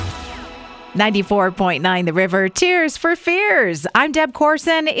94.9 The River. Tears for Fears. I'm Deb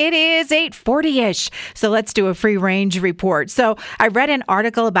Corson. It is 8:40-ish. So let's do a free range report. So I read an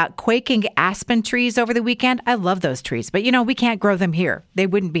article about quaking aspen trees over the weekend. I love those trees, but we can't grow them here. They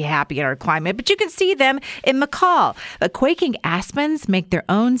wouldn't be happy in our climate, but you can see them in McCall. But quaking aspens make their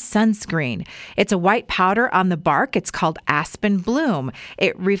own sunscreen. It's a white powder on the bark. It's called Aspen Bloom.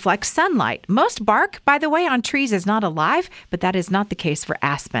 It reflects sunlight. Most bark, by the way, on trees is not alive, but that is not the case for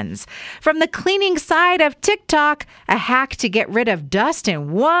aspens. From the cleaning side of TikTok, a hack to get rid of dust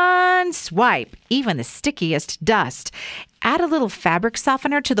in one swipe, even the stickiest dust. Add a little fabric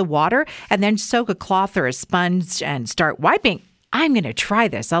softener to the water and then soak a cloth or a sponge and start wiping. I'm going to try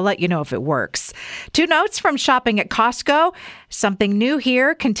this. I'll let you know if it works. 2 notes from shopping at Costco. Something new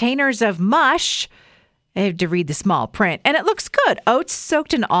here, containers of mush. I have to read the small print. And it looks good. Oats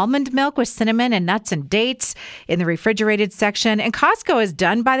soaked in almond milk with cinnamon and nuts and dates in the refrigerated section. And Costco is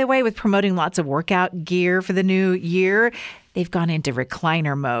done, by the way, with promoting lots of workout gear for the new year. They've gone into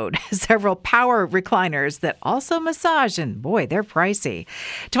recliner mode. Several power recliners that also massage, and boy, they're pricey.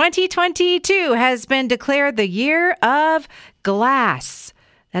 2022 has been declared the year of glass.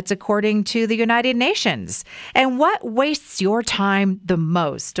 That's according to the United Nations. And what wastes your time the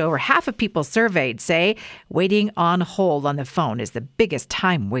most? Over half of people surveyed say waiting on hold on the phone is the biggest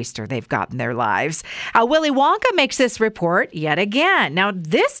time waster they've got in their lives. Willy Wonka makes this report yet again. Now,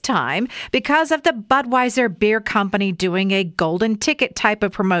 this time, because of the Budweiser Beer Company doing a golden ticket type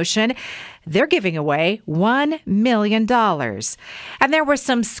of promotion, they're giving away $1 million. And there was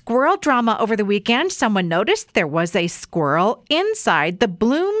some squirrel drama over the weekend. Someone noticed there was a squirrel inside the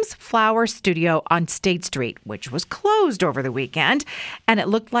Bloom's Flower Studio on State Street, which was closed over the weekend. And it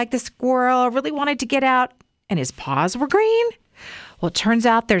looked like the squirrel really wanted to get out, and his paws were green. Well, it turns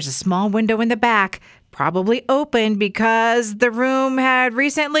out there's a small window in the back, probably open because the room had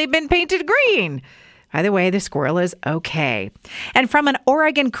recently been painted green. By the way, the squirrel is okay. And from an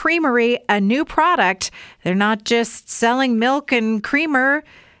Oregon creamery, a new product. They're not just selling milk and creamer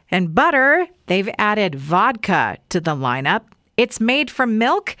and butter. They've added vodka to the lineup. It's made from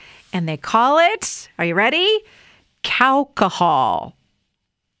milk, and they call it, are you ready? Cowcahol.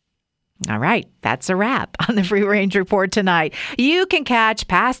 All right, that's a wrap on the Free Range Report tonight. You can catch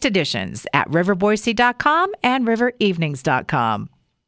past editions at riverboise.com and riverevenings.com.